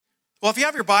Well, if you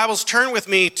have your Bibles, turn with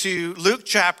me to Luke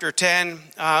chapter 10.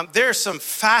 There's some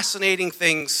fascinating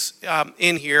things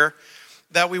in here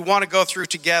that we want to go through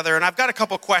together. And I've got a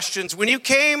couple questions. When you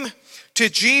came to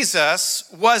Jesus,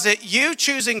 was it you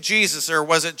choosing Jesus or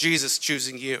was it Jesus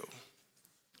choosing you?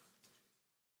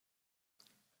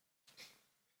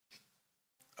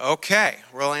 Okay,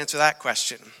 we'll answer that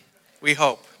question. We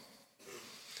hope.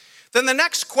 Then the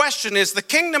next question is the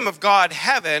kingdom of God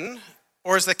heaven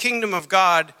or is the kingdom of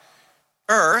God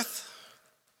earth?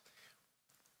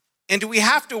 And do we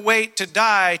have to wait to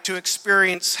die to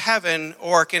experience heaven,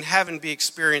 or can heaven be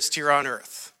experienced here on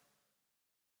earth?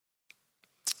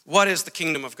 What is the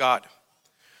kingdom of God?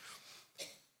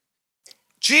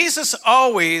 Jesus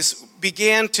always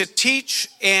began to teach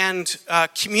and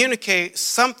communicate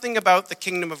something about the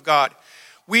kingdom of God.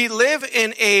 We live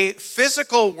in a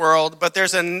physical world, but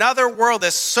there's another world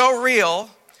that's so real.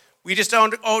 We just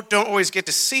don't always get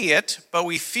to see it, but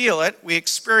we feel it, we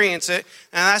experience it,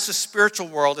 and that's the spiritual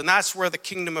world, and that's where the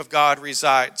kingdom of God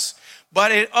resides.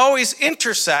 But it always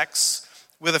intersects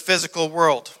with a physical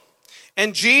world.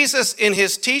 And Jesus, in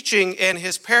his teaching and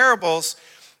his parables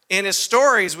and his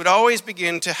stories, would always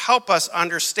begin to help us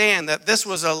understand that this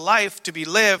was a life to be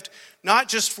lived, not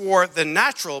just for the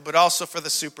natural, but also for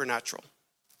the supernatural.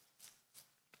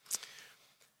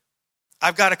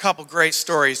 I've got a couple great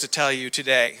stories to tell you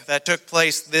today that took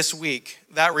place this week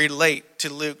that relate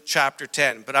to Luke chapter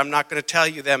 10, but I'm not going to tell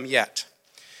you them yet.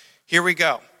 Here we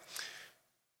go.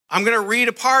 I'm going to read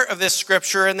a part of this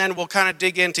scripture and then we'll kind of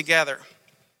dig in together.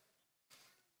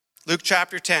 Luke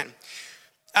chapter 10.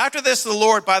 After this, the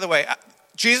Lord, by the way,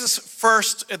 Jesus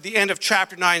first at the end of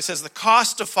chapter 9 says the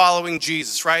cost of following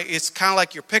Jesus, right? It's kind of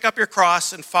like you pick up your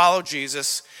cross and follow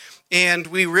Jesus. And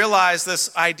we realize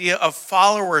this idea of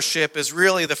followership is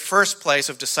really the first place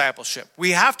of discipleship.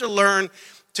 We have to learn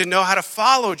to know how to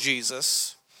follow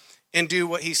Jesus and do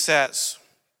what he says.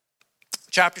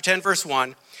 Chapter 10, verse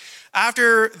 1.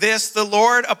 After this, the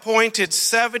Lord appointed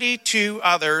 72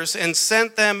 others and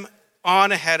sent them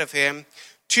on ahead of him,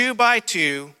 2 by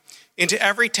 2, into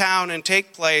every town and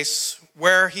take place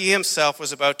where he himself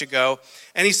was about to go.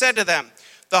 And he said to them,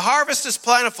 the harvest is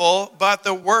plentiful, but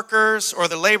the workers or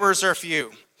the laborers are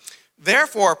few.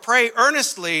 Therefore, pray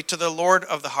earnestly to the Lord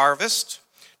of the harvest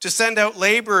to send out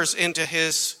laborers into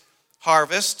his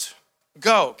harvest.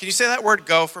 Go. Can you say that word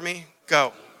go for me?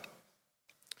 Go.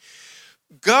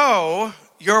 Go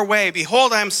your way.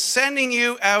 Behold, I'm sending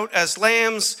you out as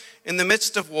lambs in the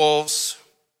midst of wolves.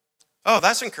 Oh,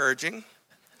 that's encouraging.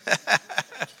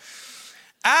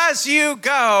 As you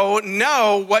go,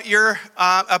 know what you're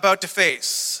about to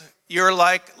face. You're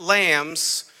like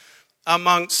lambs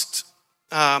amongst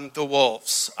the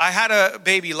wolves. I had a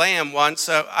baby lamb once.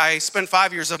 I spent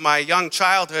 5 years of my young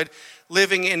childhood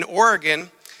living in Oregon,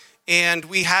 and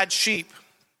we had sheep.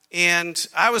 And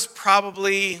I was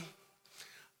probably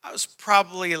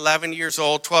 11 years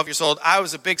old, 12 years old. I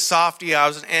was a big softie. I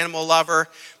was an animal lover.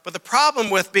 But the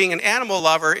problem with being an animal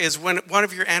lover is when one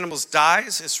of your animals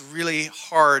dies, it's really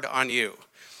hard on you.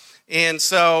 And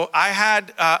so I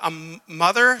had a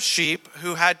mother sheep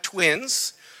who had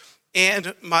twins,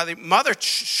 and my mother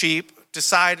sheep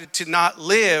decided to not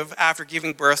live after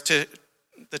giving birth to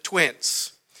the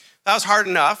twins. That was hard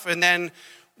enough. And then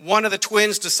one of the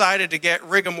twins decided to get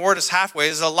rigor mortis halfway.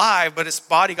 It's alive, but its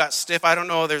body got stiff. I don't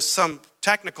know, there's some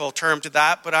technical term to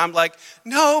that, but I'm like,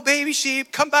 no, baby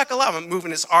sheep, come back alive. I'm moving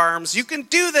his arms. You can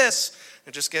do this.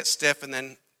 And just get stiff, and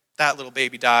then that little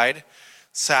baby died.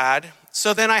 Sad.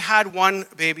 So then I had one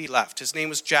baby left. His name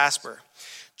was Jasper.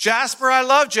 Jasper, I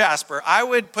love Jasper. I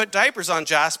would put diapers on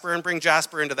Jasper and bring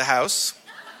Jasper into the house.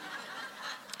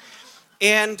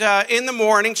 And in the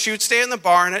morning, she would stay in the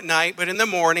barn at night, but in the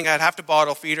morning, I'd have to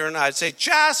bottle feed her, and I'd say,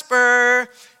 Jasper!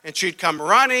 And she'd come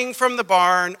running from the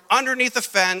barn, underneath the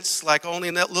fence, like only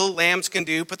little lambs can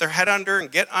do, put their head under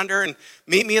and get under and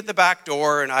meet me at the back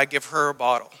door, and I'd give her a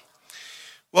bottle.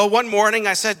 Well, one morning,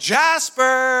 I said,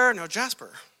 Jasper! No,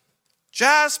 Jasper.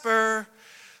 Jasper!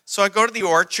 So I go to the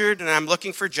orchard, and I'm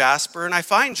looking for Jasper, and I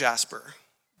find Jasper,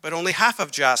 but only half of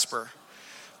Jasper.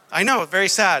 I know, very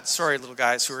sad. Sorry, little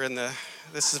guys who are in the...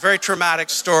 This is a very traumatic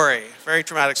story. Very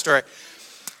traumatic story.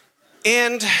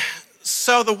 And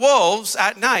so the wolves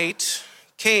at night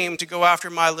came to go after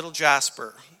my little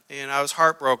Jasper. And I was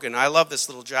heartbroken. I love this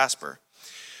little Jasper.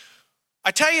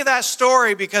 I tell you that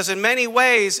story because in many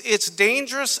ways it's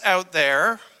dangerous out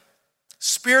there,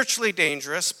 spiritually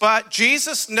dangerous, but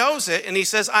Jesus knows it and he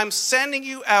says, I'm sending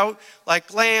you out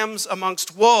like lambs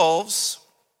amongst wolves.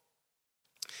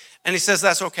 And he says,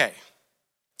 that's okay.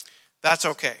 That's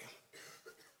okay.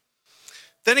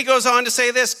 Then he goes on to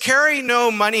say this, carry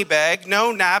no money bag,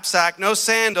 no knapsack, no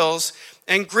sandals,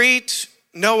 and greet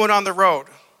no one on the road.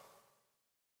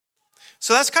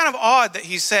 So that's kind of odd that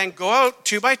he's saying, go out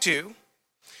 2 by 2.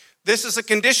 This is a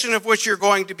condition of which you're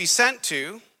going to be sent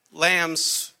to,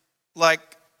 lambs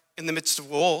like in the midst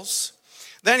of wolves.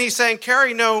 Then he's saying,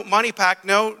 carry no money pack,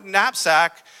 no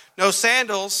knapsack, no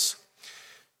sandals.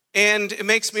 And it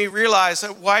makes me realize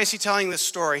that why is he telling this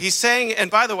story? He's saying,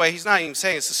 and by the way, he's not even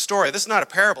saying it's a story. This is not a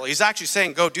parable. He's actually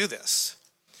saying, go do this.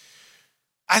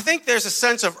 I think there's a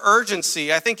sense of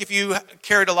urgency. I think if you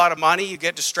carried a lot of money, you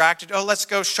get distracted. Oh, let's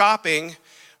go shopping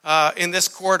in this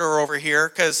corridor over here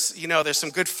because, there's some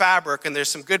good fabric and there's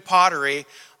some good pottery.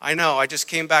 I know, I just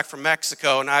came back from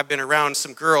Mexico and I've been around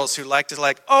some girls who like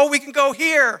to oh, we can go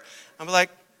here. I'm like,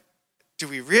 do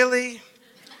we really?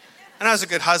 And I was a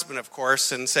good husband, of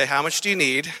course, and say, how much do you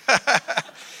need?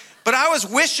 But I was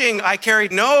wishing I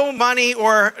carried no money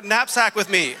or knapsack with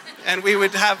me, and we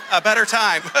would have a better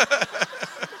time.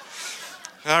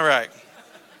 All right.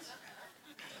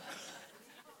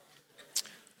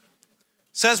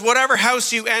 Says, whatever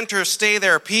house you enter, stay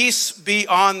there. Peace be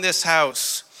on this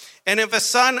house. And if a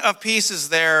son of peace is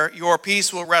there, your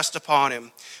peace will rest upon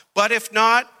him. But if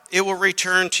not, it will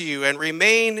return to you and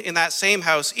remain in that same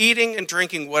house, eating and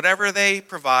drinking whatever they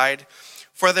provide,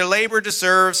 for their labor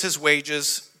deserves his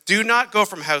wages. Do not go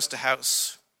from house to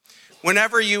house.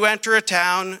 Whenever you enter a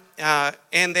town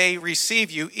and they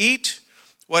receive you, eat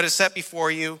what is set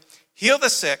before you, heal the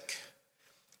sick,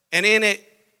 and in it,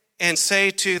 and say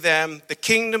to them, the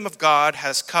kingdom of God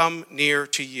has come near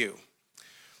to you.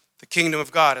 The kingdom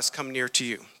of God has come near to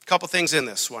you. A couple things in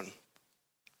this one.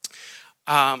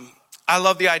 I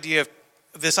love the idea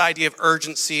of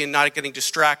urgency and not getting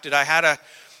distracted. I had a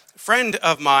friend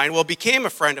of mine, became a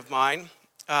friend of mine.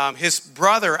 His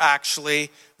brother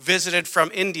actually visited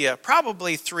from India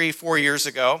probably 3-4 years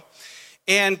ago.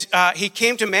 And he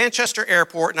came to Manchester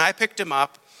Airport and I picked him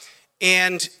up.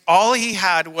 And all he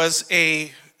had was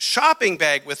a shopping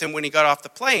bag with him when he got off the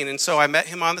plane. And so I met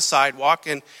him on the sidewalk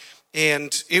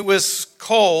and it was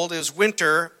cold, it was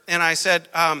winter. And I said,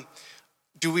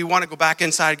 do we want to go back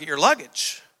inside and get your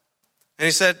luggage? And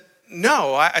he said,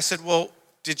 no. I said, well,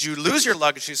 did you lose your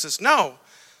luggage? He says, no.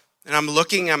 And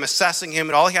I'm assessing him,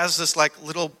 and all he has is this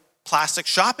little plastic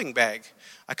shopping bag.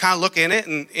 I kind of look in it,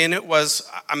 and in it was,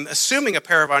 I'm assuming, a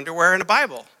pair of underwear and a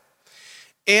Bible.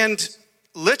 And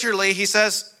literally, he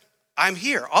says, I'm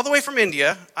here. All the way from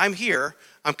India, I'm here.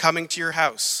 I'm coming to your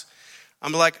house.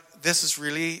 I'm like, this is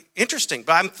really interesting.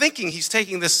 But I'm thinking he's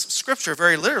taking this scripture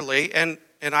very literally, and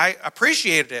I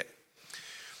appreciated it.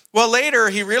 Well, later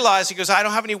he realized, he goes, I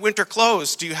don't have any winter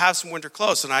clothes. Do you have some winter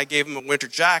clothes? And I gave him a winter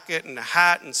jacket and a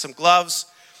hat and some gloves.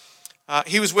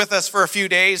 He was with us for a few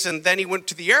days, and then he went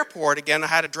to the airport again. I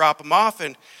had to drop him off,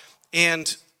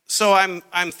 and so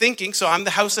I'm thinking, so I'm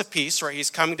the house of peace, right? He's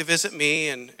coming to visit me,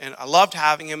 and I loved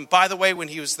having him. By the way, when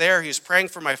he was there, he was praying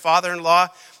for my father-in-law,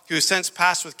 who has since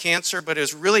passed with cancer, but it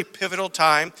was a really pivotal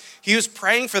time. He was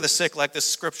praying for the sick, like this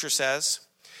scripture says.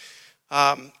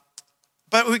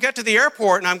 But we got to the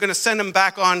airport, and I'm going to send him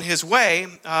back on his way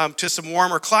to some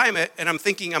warmer climate, and I'm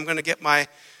thinking I'm going to get my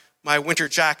winter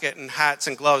jacket and hats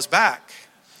and gloves back.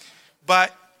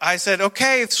 But I said,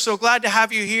 okay, so glad to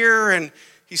have you here, and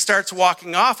he starts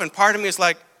walking off, and part of me is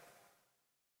like,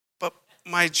 but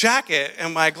my jacket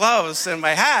and my gloves and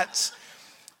my hats.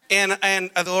 And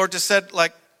the Lord just said,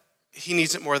 he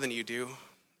needs it more than you do.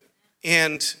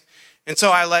 And so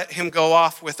I let him go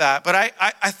off with that. But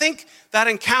I think that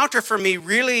encounter for me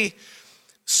really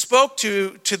spoke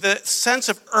to the sense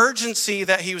of urgency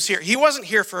that he was here. He wasn't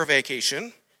here for a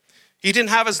vacation. He didn't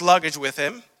have his luggage with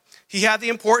him. He had the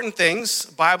important things,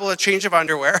 Bible, a change of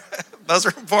underwear. Those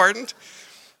are important.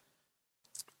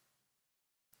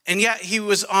 And yet he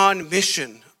was on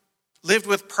mission, lived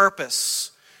with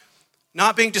purpose,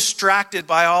 not being distracted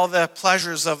by all the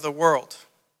pleasures of the world.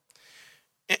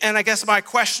 And I guess my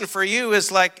question for you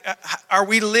is are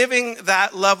we living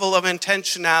that level of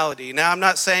intentionality? Now, I'm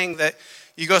not saying that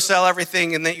you go sell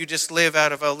everything and that you just live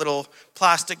out of a little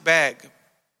plastic bag.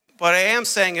 But I am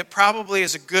saying it probably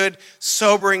is a good,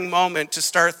 sobering moment to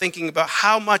start thinking about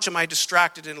how much am I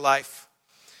distracted in life?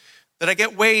 That I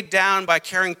get weighed down by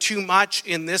caring too much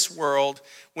in this world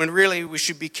when really we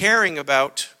should be caring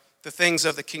about the things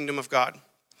of the kingdom of God.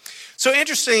 So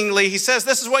interestingly, he says,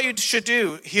 this is what you should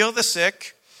do. Heal the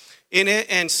sick in it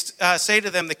and say to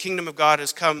them, the kingdom of God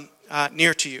has come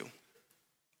near to you.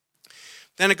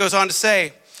 Then it goes on to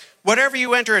say, whatever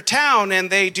you enter a town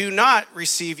and they do not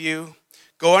receive you,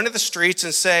 go into the streets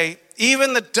and say,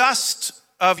 even the dust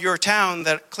of your town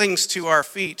that clings to our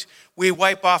feet, we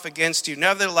wipe off against you.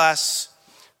 Nevertheless,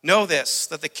 Know this,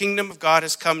 that the kingdom of God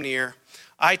has come near.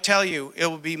 I tell you, it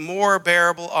will be more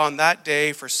bearable on that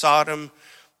day for Sodom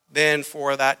than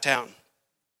for that town.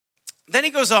 Then he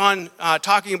goes on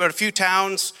talking about a few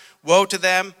towns, woe to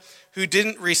them, who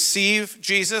didn't receive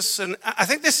Jesus. And I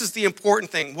think this is the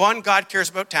important thing. One, God cares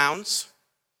about towns.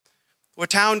 What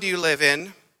town do you live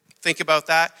in? Think about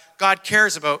that. God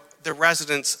cares about the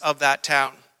residents of that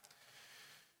town.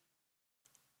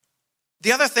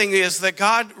 The other thing is that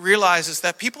God realizes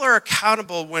that people are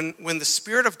accountable when the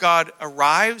Spirit of God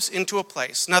arrives into a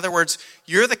place. In other words,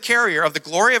 you're the carrier of the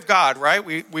glory of God, right?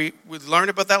 We learned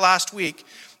about that last week.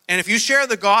 And if you share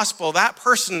the gospel, that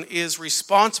person is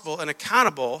responsible and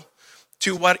accountable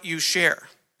to what you share.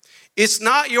 It's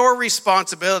not your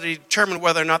responsibility to determine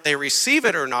whether or not they receive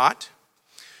it or not,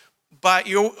 but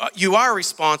you are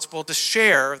responsible to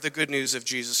share the good news of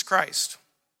Jesus Christ.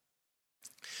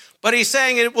 But he's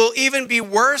saying it will even be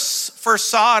worse for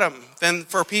Sodom than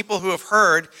for people who have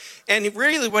heard. And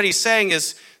really what he's saying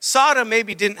is Sodom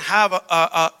maybe didn't have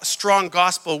a strong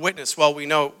gospel witness. Well, we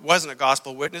know it wasn't a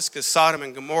gospel witness because Sodom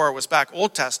and Gomorrah was back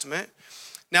Old Testament.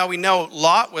 Now we know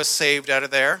Lot was saved out of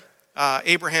there,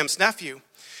 Abraham's nephew.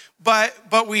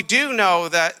 But we do know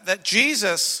that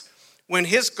Jesus, when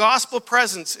his gospel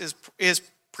presence is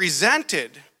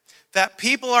presented, that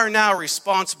people are now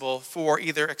responsible for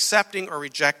either accepting or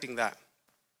rejecting that.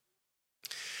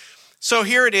 So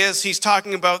here it is. He's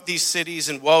talking about these cities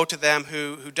and woe to them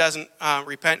who doesn't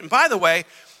repent. And by the way,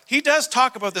 he does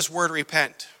talk about this word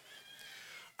repent.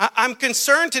 I'm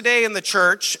concerned today in the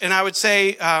church, and I would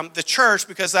say the church,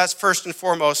 because that's first and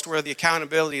foremost where the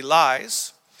accountability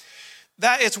lies,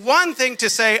 that it's one thing to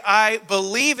say, I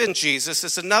believe in Jesus.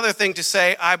 It's another thing to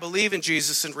say, I believe in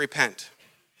Jesus and repent.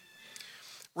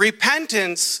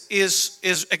 Repentance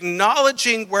is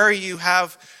acknowledging where you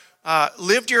have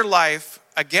lived your life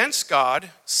against God,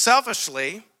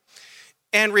 selfishly,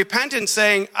 and repentance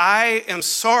saying, I am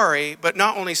sorry, but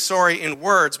not only sorry in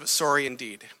words, but sorry in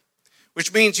deed,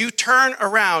 which means you turn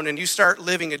around and you start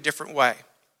living a different way.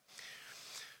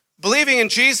 Believing in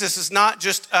Jesus is not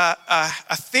just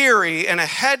a theory and a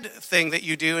head thing that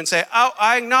you do and say, oh,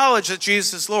 I acknowledge that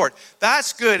Jesus is Lord.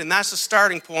 That's good, and that's the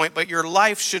starting point, but your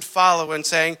life should follow in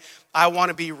saying, I want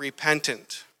to be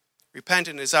repentant.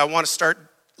 Repentant is I want to start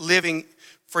living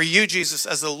for you, Jesus,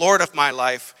 as the Lord of my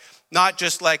life, not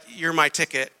just like you're my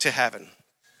ticket to heaven.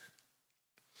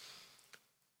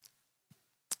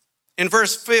 In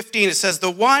verse 15, it says,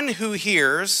 the one who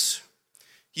hears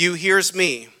you hears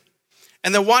me.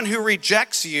 And the one who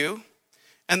rejects you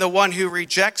and the one who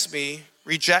rejects me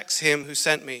rejects him who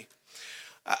sent me.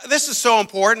 This is so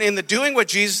important. In the Doing What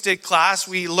Jesus Did class,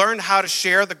 we learned how to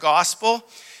share the gospel.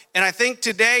 And I think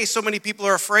today so many people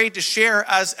are afraid to share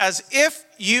as if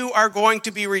you are going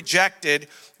to be rejected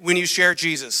when you share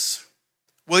Jesus.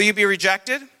 Will you be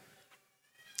rejected?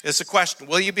 It's a question.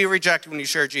 Will you be rejected when you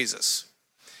share Jesus?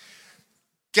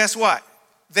 Guess what?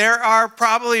 There are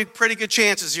probably pretty good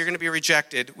chances you're going to be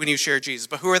rejected when you share Jesus.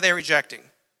 But who are they rejecting?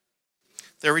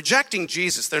 They're rejecting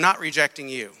Jesus. They're not rejecting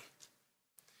you.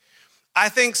 I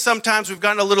think sometimes we've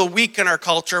gotten a little weak in our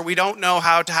culture. We don't know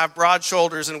how to have broad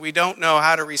shoulders, and we don't know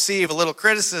how to receive a little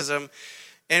criticism.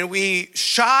 And we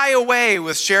shy away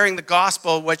with sharing the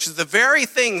gospel, which is the very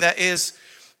thing that is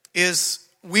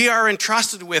we are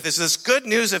entrusted with, is this good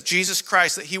news of Jesus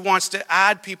Christ, that he wants to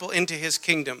add people into his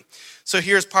kingdom. So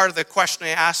here's part of the question I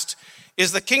asked.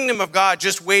 Is the kingdom of God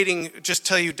just waiting just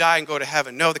till you die and go to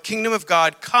heaven? No, the kingdom of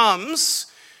God comes.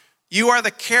 You are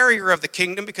the carrier of the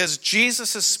kingdom because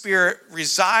Jesus' Spirit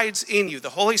resides in you.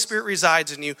 The Holy Spirit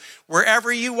resides in you.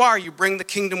 Wherever you are, you bring the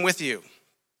kingdom with you.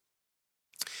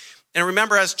 And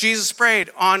remember, as Jesus prayed,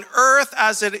 on earth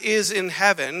as it is in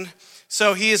heaven.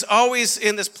 So he is always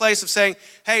in this place of saying,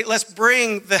 hey, let's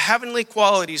bring the heavenly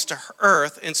qualities to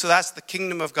earth. And so that's the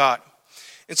kingdom of God.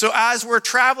 And so as we're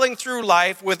traveling through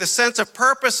life with a sense of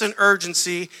purpose and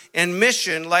urgency and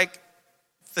mission, like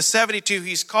the 72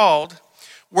 he's called,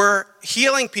 we're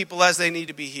healing people as they need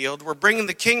to be healed. We're bringing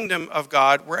the kingdom of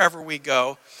God wherever we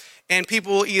go. And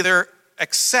people will either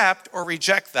accept or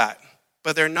reject that.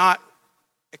 But they're not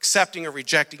accepting or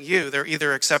rejecting you. They're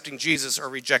either accepting Jesus or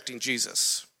rejecting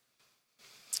Jesus.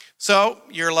 So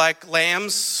you're like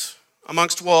lambs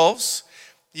amongst wolves.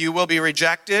 You will be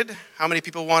rejected. How many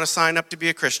people want to sign up to be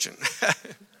a Christian?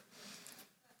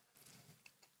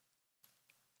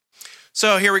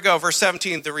 So here we go, verse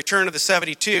 17, the return of the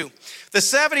 72. The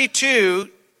 72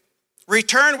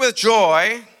 returned with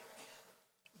joy.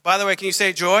 By the way, can you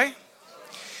say joy?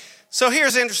 So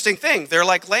here's an interesting thing. They're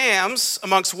like lambs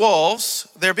amongst wolves.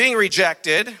 They're being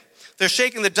rejected. They're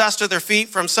shaking the dust of their feet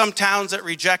from some towns that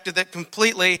rejected it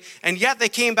completely, and yet they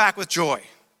came back with joy.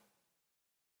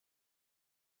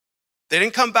 They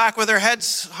didn't come back with their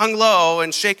heads hung low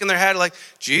and shaking their head like,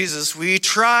 Jesus, we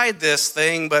tried this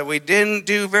thing, but we didn't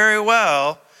do very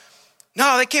well.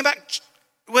 No, they came back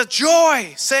with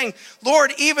joy, saying,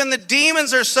 Lord, even the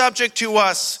demons are subject to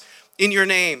us in your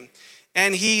name.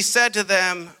 And he said to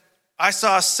them, I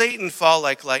saw Satan fall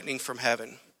like lightning from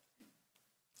heaven.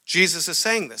 Jesus is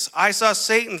saying this. I saw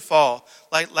Satan fall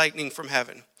like lightning from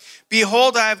heaven.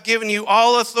 Behold, I have given you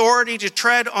all authority to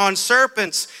tread on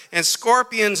serpents and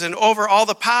scorpions and over all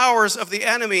the powers of the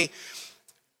enemy,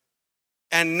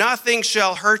 and nothing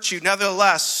shall hurt you.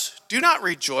 Nevertheless, do not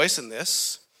rejoice in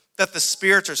this, that the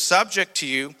spirits are subject to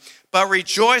you, but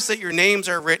rejoice that your names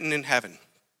are written in heaven.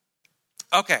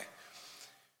 Okay.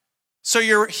 So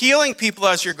you're healing people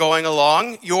as you're going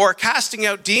along. You're casting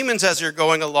out demons as you're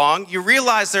going along. You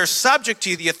realize they're subject to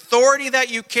you, the authority that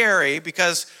you carry,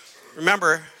 because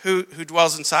remember, who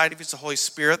dwells inside of you is the Holy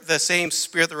Spirit. The same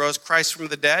Spirit that rose Christ from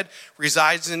the dead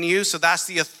resides in you. So that's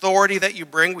the authority that you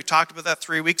bring. We talked about that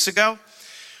 3 weeks ago.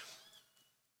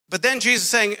 But then Jesus is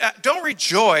saying, don't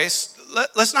rejoice.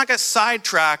 Let's not get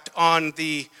sidetracked on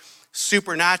the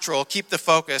supernatural. Keep the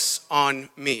focus on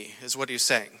me, is what he's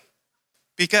saying.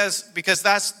 Because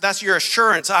that's your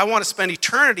assurance. I want to spend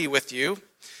eternity with you.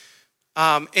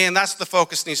 And that's the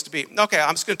focus needs to be. Okay,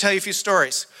 I'm just going to tell you a few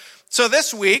stories. So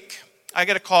this week, I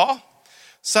get a call.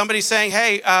 Somebody saying,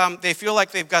 hey, they feel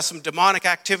like they've got some demonic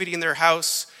activity in their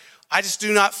house. I just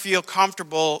do not feel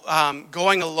comfortable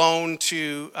going alone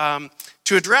to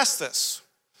address this.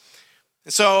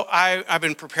 And so I've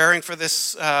been preparing for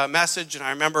this message, and I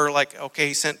remember like, okay,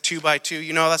 he sent 2 by 2.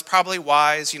 You know, that's probably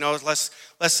wise. You know, let's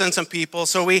send some people.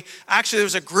 So there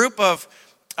was a group of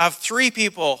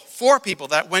 4 people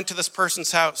that went to this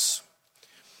person's house.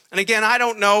 And again, I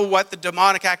don't know what the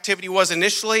demonic activity was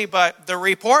initially, but the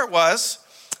report was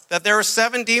that there were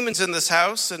 7 demons in this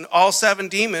house, and all 7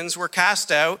 demons were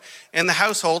cast out, and the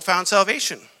household found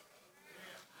salvation.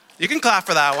 You can clap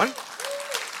for that one.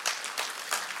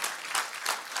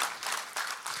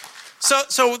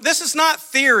 So this is not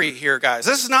theory here, guys.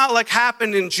 This is not like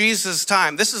happened in Jesus'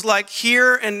 time. This is like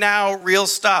here and now real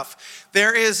stuff.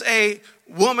 There is a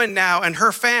woman now and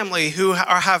her family who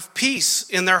have peace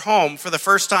in their home for the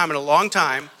first time in a long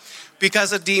time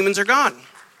because the demons are gone.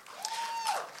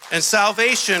 And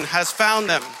salvation has found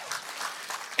them.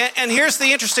 And here's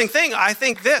the interesting thing. I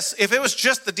think this, if it was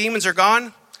just the demons are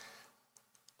gone,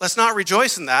 let's not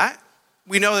rejoice in that.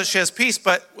 We know that she has peace,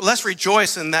 but let's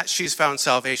rejoice in that she's found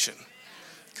salvation.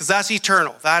 Because that's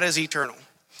eternal. That is eternal.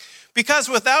 Because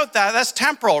without that, that's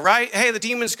temporal, right? Hey, the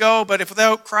demons go, but if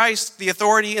without Christ, the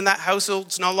authority in that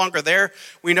household's no longer there.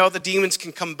 We know the demons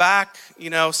can come back,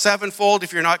 7-fold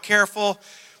if you're not careful.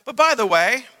 But by the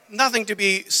way, nothing to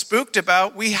be spooked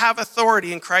about. We have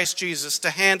authority in Christ Jesus to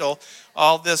handle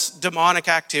all this demonic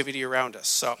activity around us.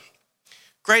 So,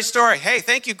 great story. Hey,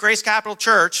 thank you, Grace Capital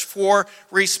Church, for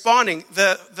responding.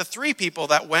 The 3 people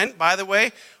that went, by the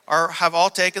way, have all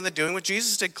taken the Doing What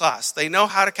Jesus Did class. They know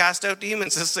how to cast out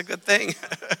demons. This is a good thing.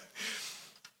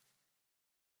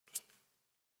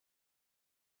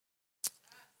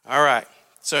 All right,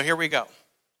 so here we go.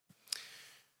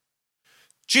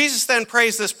 Jesus then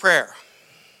prays this prayer.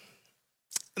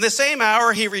 In the same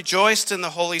hour, he rejoiced in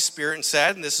the Holy Spirit and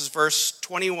said, and this is verse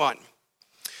 21,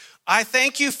 I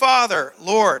thank you, Father,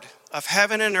 Lord of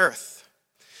heaven and earth,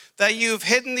 that you've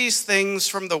hidden these things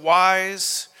from the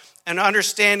wise and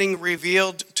understanding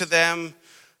revealed to them,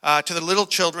 to the little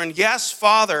children. Yes,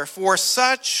 Father, for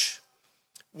such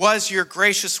was your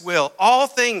gracious will. All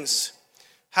things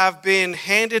have been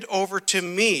handed over to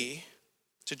me,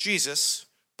 to Jesus,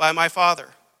 by my Father.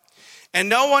 And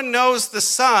no one knows the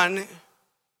Son,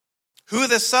 who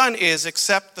the Son is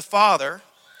except the Father,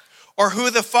 or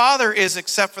who the Father is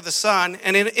except for the Son,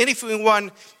 and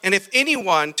if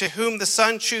anyone to whom the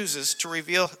Son chooses to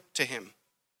reveal to him.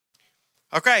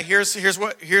 Okay, here's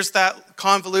that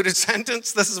convoluted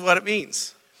sentence. This is what it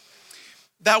means.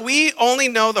 That we only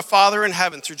know the Father in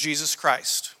heaven through Jesus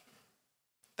Christ.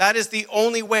 That is the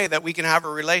only way that we can have a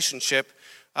relationship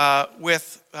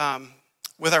with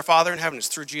our Father in heaven is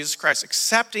through Jesus Christ,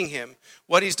 accepting him,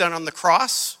 what he's done on the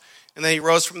cross, and then he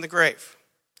rose from the grave.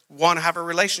 We want to have a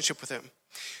relationship with him.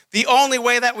 The only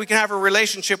way that we can have a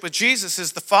relationship with Jesus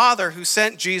is the Father who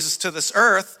sent Jesus to this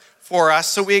earth for us,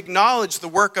 so we acknowledge the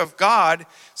work of God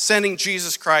sending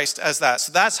Jesus Christ as that.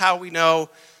 So that's how we know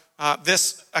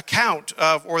this account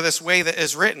of, or this way that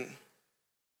is written.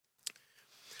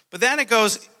 But then it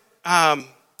goes,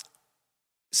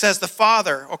 says the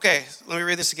Father, okay, let me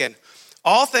read this again.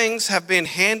 All things have been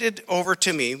handed over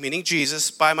to me, meaning Jesus,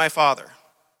 by my Father.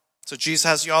 So Jesus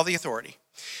has all the authority.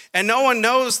 And no one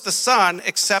knows the Son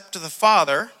except the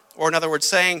Father, or in other words,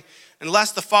 saying,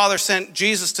 unless the Father sent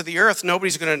Jesus to the earth,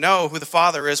 nobody's going to know who the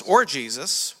Father is or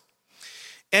Jesus.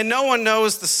 And no one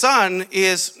knows who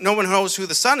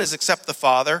the Son is except the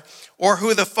Father, or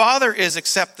who the Father is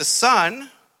except the Son,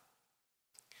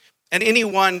 and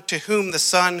anyone to whom the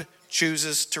Son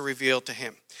chooses to reveal to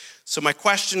him. So my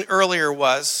question earlier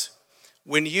was,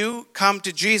 when you come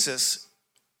to Jesus,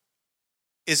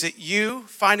 is it you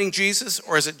finding Jesus,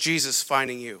 or is it Jesus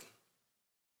finding you?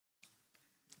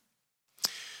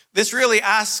 This really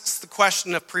asks the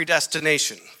question of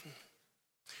predestination.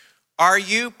 Are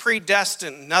you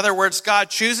predestined? In other words, God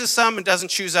chooses some and doesn't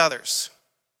choose others.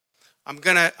 I'm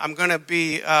gonna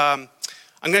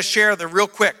share real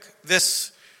quick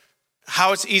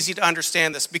how it's easy to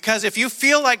understand this. Because if you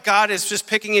feel like God is just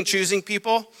picking and choosing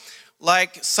people,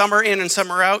 like some are in and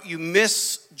some are out, you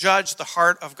misjudge the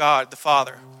heart of God the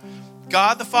Father.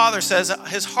 God the Father says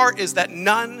his heart is that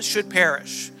none should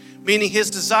perish, meaning his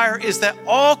desire is that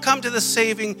all come to the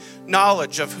saving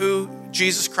knowledge of who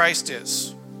Jesus Christ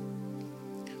is.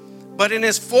 But in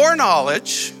his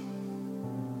foreknowledge,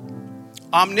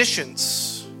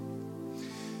 omniscience,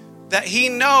 that he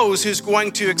knows who's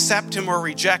going to accept him or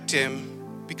reject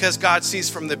him because God sees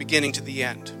from the beginning to the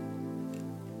end.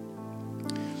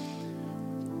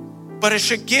 But it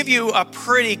should give you a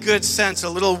pretty good sense, a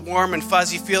little warm and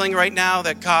fuzzy feeling right now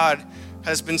that God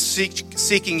has been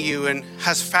seeking you and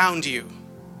has found you.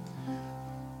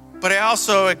 But I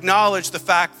also acknowledge the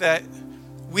fact that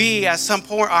we, at some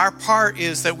point, our part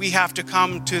is that we have to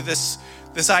come to this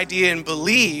idea and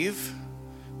believe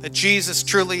that Jesus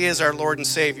truly is our Lord and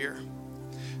Savior.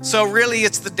 So really,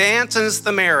 it's the dance and it's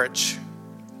the marriage.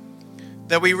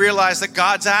 That we realize that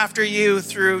God's after you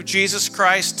through Jesus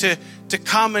Christ to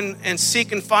come and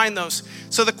seek and find those.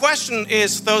 So the question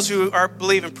is, those who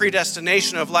believe in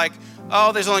predestination of like,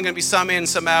 oh, there's only going to be some in,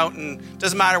 some out, and it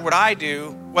doesn't matter what I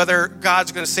do, whether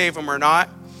God's going to save them or not.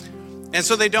 And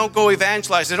so they don't go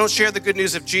evangelize. They don't share the good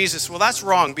news of Jesus. Well, that's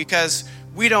wrong because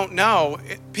we don't know.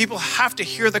 People have to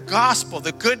hear the gospel,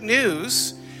 the good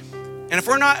news. And if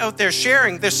we're not out there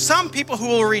sharing, there's some people who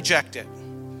will reject it.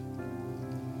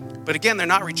 But again, they're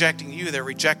not rejecting you. They're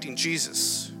rejecting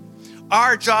Jesus.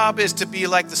 Our job is to be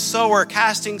like the sower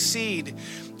casting seed.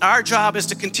 Our job is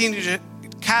to continue to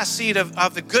cast seed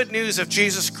of the good news of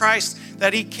Jesus Christ,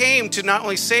 that he came to not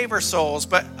only save our souls,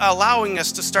 but allowing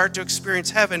us to start to experience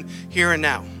heaven here and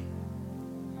now.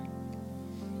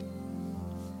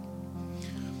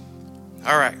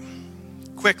 All right,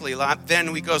 quickly,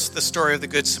 then we go to the story of the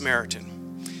Good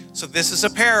Samaritan. So this is a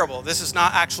parable. This is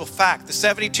not actual fact. The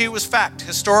 72 was fact,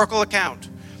 historical account.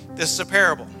 This is a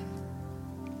parable.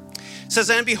 It says,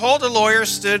 and behold, a lawyer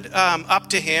stood up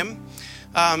to him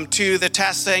to the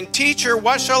test, saying, Teacher,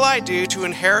 what shall I do to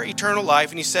inherit eternal life?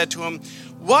 And he said to him,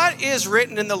 what is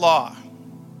written in the law?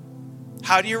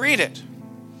 How do you read it?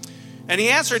 And he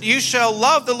answered, you shall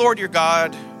love the Lord your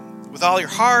God with all your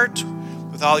heart,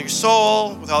 with all your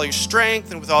soul, with all your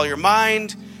strength, and with all your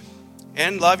mind,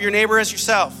 and love your neighbor as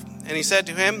yourself. And he said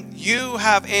to him, you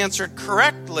have answered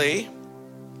correctly.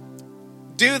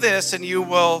 Do this and you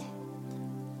will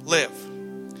live.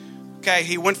 Okay,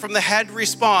 he went from the head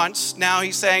response. Now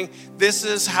he's saying, this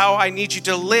is how I need you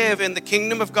to live in the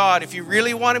kingdom of God. If you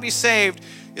really want to be saved,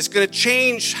 it's going to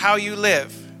change how you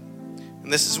live.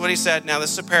 And this is what he said. Now,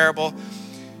 this is a parable.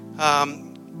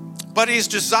 But he's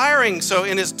desiring, so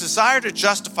in his desire to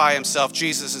justify himself,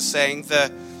 Jesus is saying,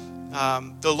 the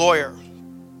lawyer.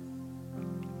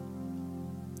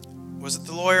 Was it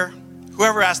the lawyer?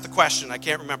 Whoever asked the question, I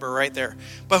can't remember right there.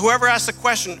 But whoever asked the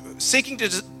question, seeking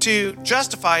to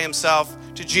justify himself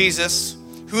to Jesus,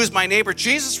 who is my neighbor,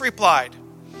 Jesus replied,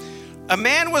 a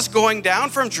man was going down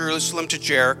from Jerusalem to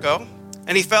Jericho,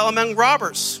 and he fell among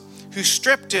robbers, who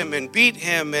stripped him and beat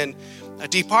him and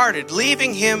departed,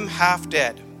 leaving him half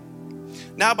dead.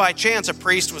 Now by chance a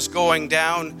priest was going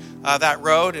down that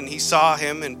road, and he saw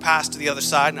him and passed to the other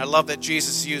side. And I love that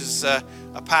Jesus uses a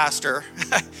pastor.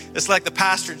 It's like the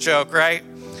pastor joke, right?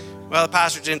 Well, the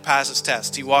pastor didn't pass his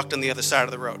test. He walked on the other side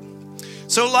of the road.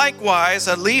 So likewise,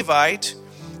 a Levite,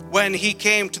 when he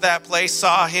came to that place,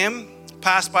 saw him,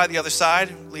 passed by the other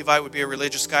side. Levite would be a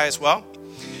religious guy as well.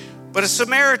 But a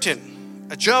Samaritan,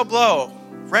 a Joe Blow,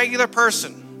 regular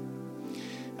person,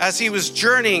 as he was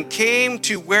journeying, came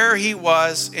to where he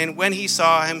was, and when he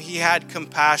saw him, he had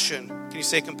compassion. Can you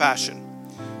say compassion?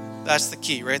 That's the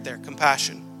key right there,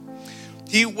 compassion.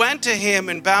 He went to him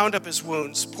and bound up his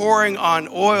wounds, pouring on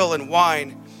oil and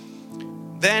wine.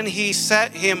 Then he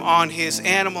set him on his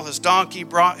animal, his donkey,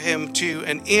 brought him to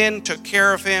an inn, took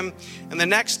care of him. And the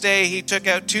next day he took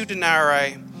out 2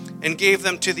 denarii and gave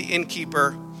them to the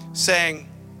innkeeper, saying,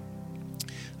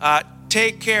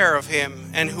 take care of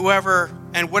him, and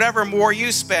whatever more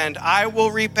you spend, I will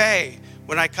repay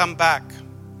when I come back."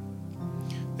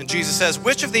 And Jesus says,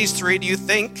 "Which of these three do you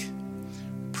think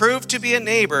proved to be a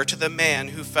neighbor to the man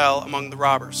who fell among the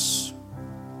robbers?"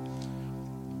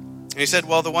 And he said,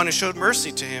 "Well, the one who showed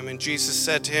mercy to him." And Jesus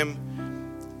said to him,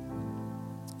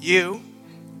 "You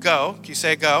go," can you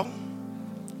say go?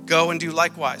 "Go and do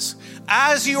likewise."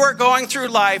 As you are going through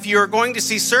life, you are going to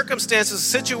see circumstances,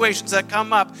 situations that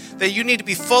come up that you need to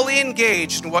be fully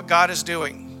engaged in what God is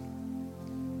doing.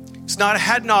 It's not a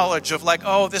head knowledge of like,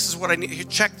 oh, this is what I need. You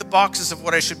check the boxes of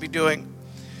what I should be doing.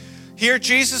 Here,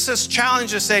 Jesus'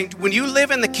 challenge is saying, when you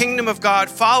live in the kingdom of God,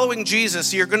 following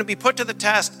Jesus, you're going to be put to the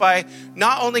test by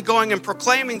not only going and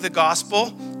proclaiming the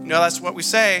gospel, that's what we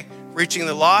say, reaching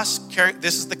the lost,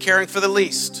 this is the caring for the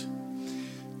least.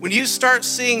 When you start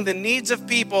seeing the needs of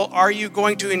people, are you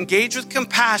going to engage with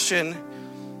compassion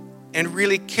and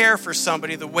really care for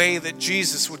somebody the way that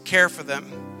Jesus would care for them?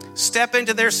 Step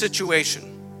into their situation.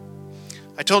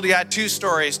 I told you I had 2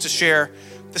 stories to share.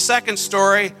 The second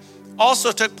story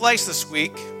also took place this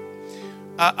week.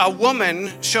 A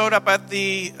woman showed up at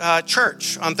the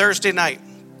church on Thursday night.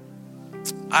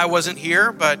 I wasn't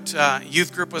here, but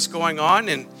youth group was going on,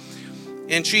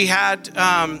 and she had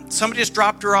somebody just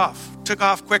dropped her off, took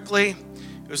off quickly.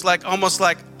 It was almost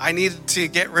like I needed to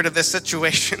get rid of this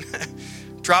situation.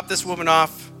 Dropped this woman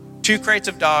off, 2 crates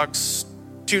of dogs,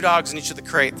 2 dogs in each of the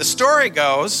crate. The story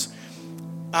goes,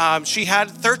 she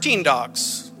had 13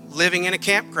 dogs living in a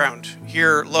campground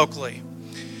here locally.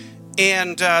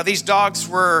 And these dogs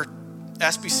were,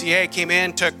 SPCA came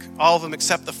in, took all of them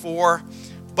except the 4,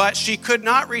 but she could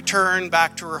not return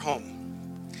back to her home.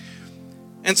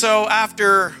 And so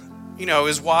after, it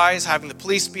was wise having the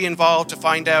police be involved to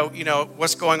find out,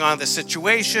 what's going on in this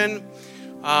situation.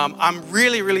 I'm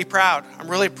really, really proud. I'm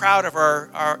really proud of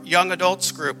our young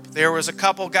adults group. There was a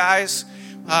couple guys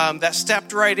that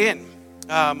stepped right in,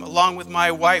 along with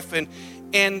my wife, and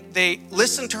they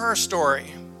listened to her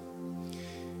story.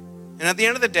 And at the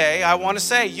end of the day, I want to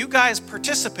say, you guys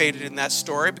participated in that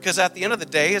story, because at the end of the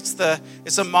day, it's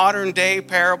a modern day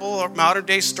parable or modern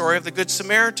day story of the Good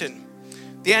Samaritan.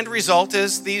 The end result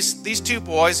is these 2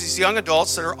 boys, these young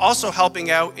adults that are also helping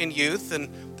out in youth, and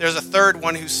there's a third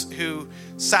one who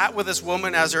sat with this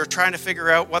woman as they're trying to figure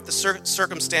out what the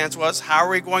circumstance was. How are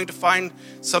we going to find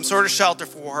some sort of shelter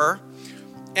for her?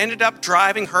 Ended up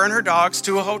driving her and her dogs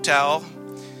to a hotel,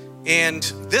 and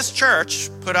this church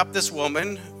put up this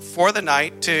woman for the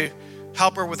night to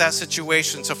help her with that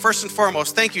situation. So first and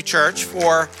foremost, thank you, church,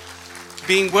 for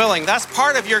being willing. That's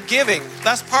part of your giving.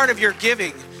 That's part of your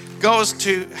giving goes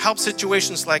to help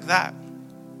situations like that.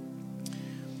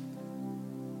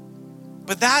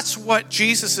 But that's what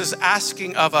Jesus is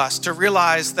asking of us, to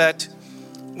realize that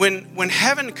when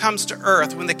heaven comes to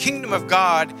earth, when the kingdom of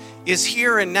God is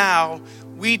here and now,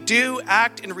 we do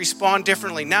act and respond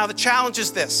differently. Now, the challenge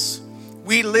is this.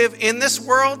 We live in this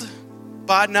world,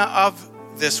 but not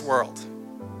of this world.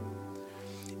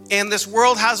 And this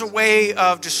world has a way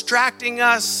of distracting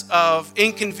us, of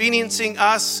inconveniencing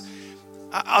us.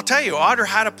 I'll tell you, Audra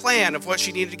had a plan of what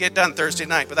she needed to get done Thursday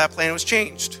night, but that plan was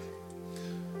changed.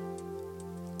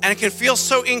 And it can feel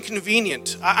so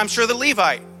inconvenient. I'm sure the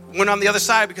Levite went on the other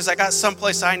side because I got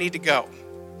someplace I need to go.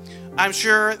 I'm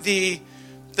sure the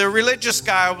religious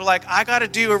guy will be like, I got to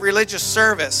do a religious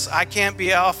service. I can't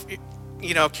be off,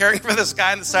 caring for this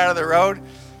guy on the side of the road.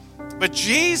 But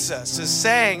Jesus is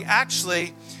saying,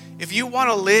 actually, if you want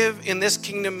to live in this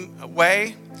kingdom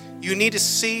way, you need to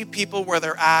see people where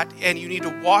they're at, and you need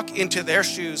to walk into their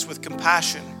shoes with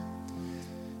compassion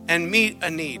and meet a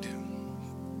need.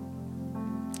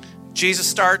 Jesus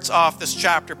starts off this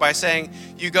chapter by saying,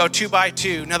 you go 2 by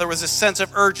 2. In other words, a sense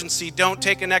of urgency. Don't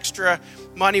take an extra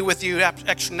money with you,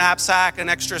 extra knapsack, an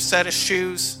extra set of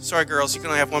shoes. Sorry, girls, you can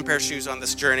only have 1 pair of shoes on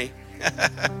this journey.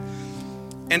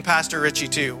 And Pastor Richie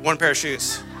too, 1 pair of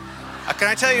shoes. Can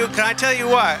I tell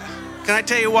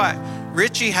you what?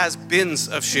 Richie has bins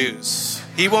of shoes.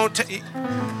 He wouldn't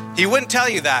tell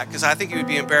you that, because I think he would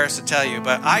be embarrassed to tell you,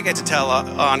 but I get to tell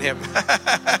on him.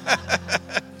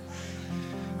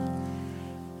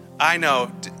 I know.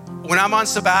 When I'm on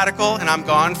sabbatical and I'm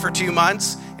gone for 2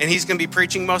 months and he's going to be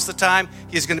preaching most of the time,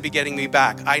 he's going to be getting me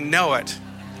back. I know it.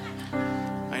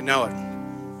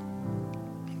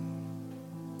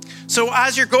 So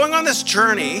as you're going on this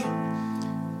journey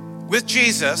with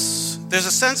Jesus, there's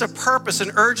a sense of purpose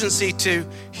and urgency to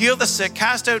heal the sick,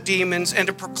 cast out demons, and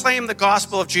to proclaim the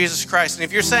gospel of Jesus Christ. And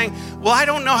if you're saying, well, I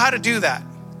don't know how to do that,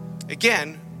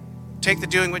 again, take the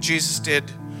Doing What Jesus Did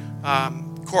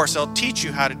course. I'll teach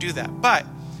you how to do that. But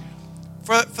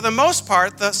for the most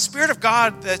part, the Spirit of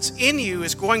God that's in you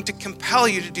is going to compel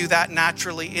you to do that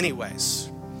naturally anyways.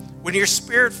 When you're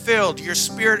Spirit-filled, your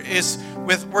spirit is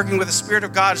working with the Spirit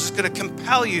of God is just going to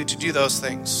compel you to do those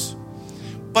things.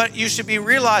 But you should be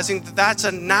realizing that that's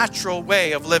a natural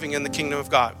way of living in the kingdom of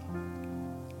God.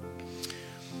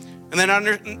 And then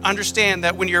understand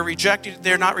that when you're rejected,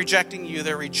 they're not rejecting you,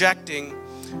 they're rejecting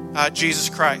Jesus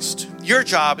Christ. Your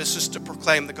job is just to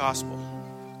proclaim the gospel.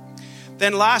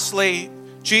 Then lastly,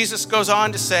 Jesus goes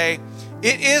on to say,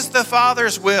 it is the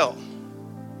Father's will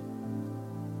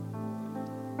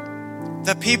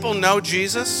that people know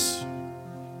Jesus,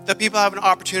 that people have an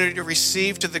opportunity to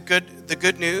receive the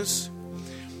good news.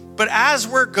 But as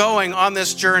we're going on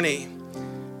this journey,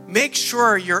 make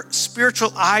sure your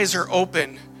spiritual eyes are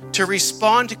open to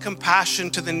respond to compassion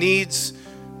to the needs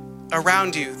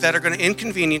around you that are going to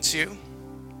inconvenience you.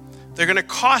 They're going to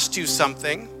cost you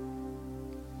something.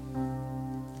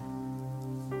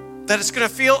 That it's going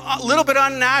to feel a little bit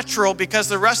unnatural because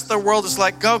the rest of the world is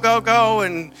like, go, go, go.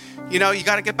 And, you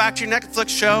got to get back to your Netflix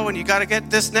show and you got to get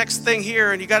this next thing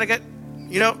here and you got to get,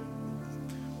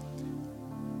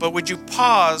 But would you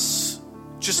pause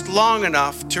just long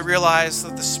enough to realize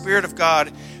that the Spirit of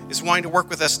God is wanting to work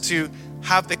with us to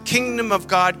have the kingdom of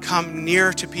God come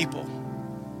near to people?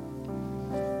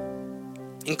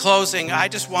 In closing, I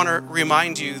just want to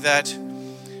remind you that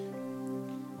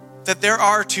there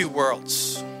are two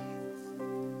worlds.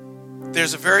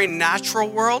 There's a very natural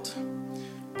world,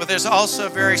 but there's also a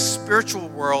very spiritual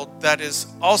world that is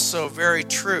also very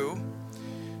true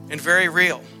and very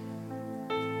real.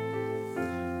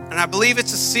 And I believe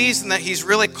it's a season that he's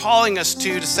really calling us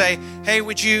to say, hey,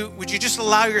 would you just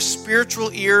allow your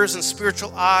spiritual ears and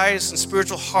spiritual eyes and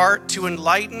spiritual heart to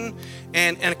enlighten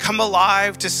and come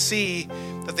alive to see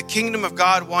that the kingdom of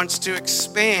God wants to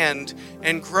expand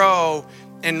and grow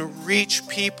and reach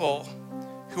people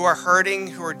who are hurting,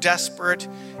 who are desperate,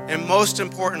 and most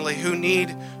importantly, who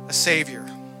need a Savior.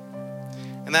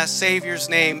 And that Savior's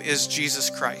name is Jesus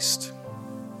Christ.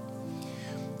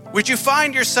 Would you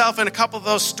find yourself in a couple of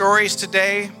those stories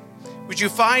today? Would you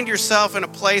find yourself in a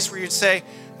place where you'd say,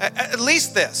 at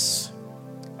least this?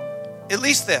 At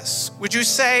least this. Would you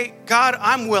say, God,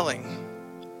 I'm willing.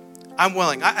 I'm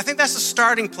willing. I think that's the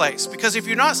starting place. Because if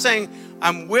you're not saying,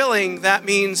 I'm willing, that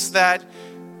means that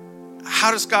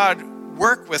how does God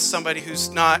work with somebody who's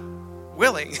not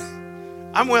willing?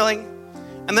 I'm willing.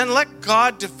 And then let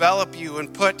God develop you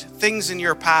and put things in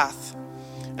your path.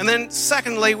 And then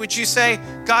secondly, would you say,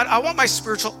 God, I want my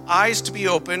spiritual eyes to be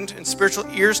opened and spiritual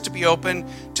ears to be open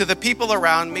to the people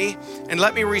around me, and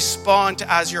let me respond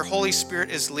to as your Holy Spirit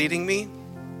is leading me.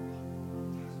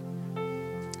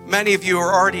 Many of you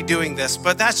are already doing this,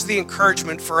 but that's the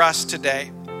encouragement for us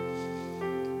today.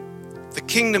 The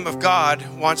kingdom of God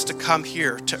wants to come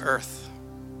here to earth.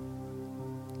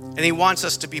 And he wants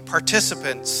us to be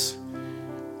participants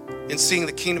in seeing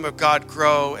the kingdom of God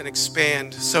grow and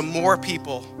expand so more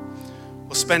people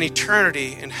will spend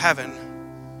eternity in heaven.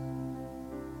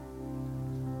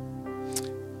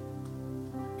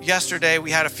 Yesterday,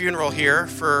 we had a funeral here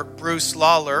for Bruce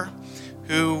Lawler,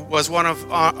 who was on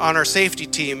our safety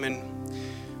team. And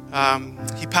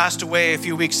he passed away a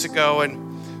few weeks ago.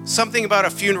 And something about a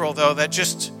funeral, though, that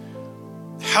just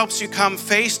helps you come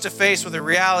face to face with the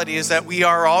reality is that we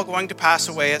are all going to pass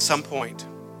away at some point.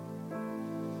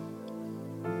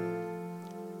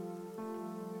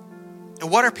 And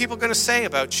what are people going to say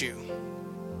about you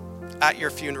at your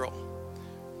funeral?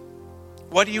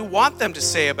 What do you want them to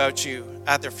say about you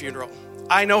at their funeral?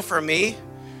 I know for me,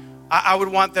 I would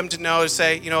want them to know, to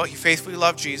say, he faithfully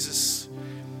loved Jesus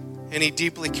and he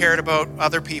deeply cared about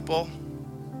other people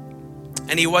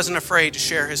and he wasn't afraid to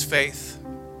share his faith.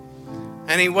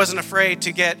 And he wasn't afraid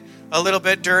to get a little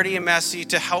bit dirty and messy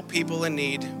to help people in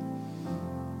need.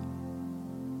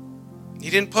 He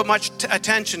didn't put much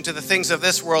attention to the things of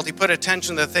this world. He put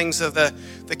attention to the things of the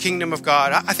kingdom of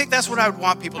God. I think that's what I would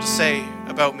want people to say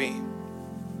about me.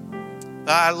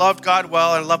 I loved God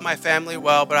well, and I loved my family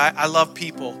well, but I love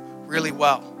people really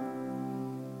well.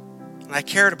 And I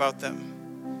cared about them.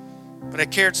 But I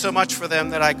cared so much for them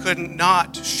that I couldn't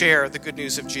not share the good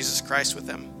news of Jesus Christ with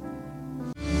them.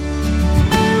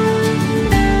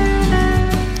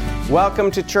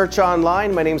 Welcome to Church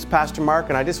Online. My name is Pastor Mark,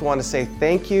 and I just want to say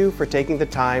thank you for taking the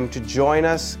time to join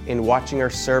us in watching our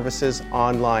services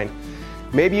online.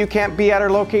 Maybe you can't be at our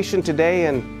location today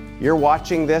and you're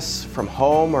watching this from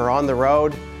home or on the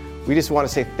road. We just want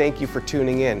to say thank you for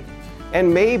tuning in.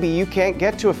 And maybe you can't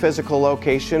get to a physical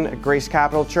location at Grace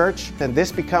Capital Church, then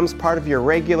this becomes part of your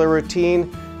regular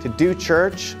routine to do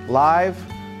church live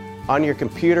on your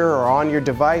computer or on your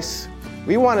device.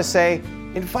 We want to say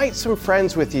Invite some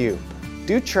friends with you.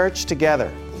 Do church together.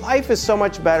 Life is so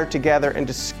much better together, and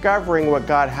discovering what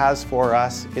God has for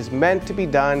us is meant to be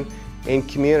done in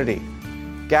community.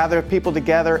 Gather people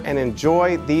together and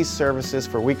enjoy these services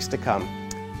for weeks to come.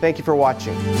 Thank you for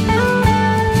watching.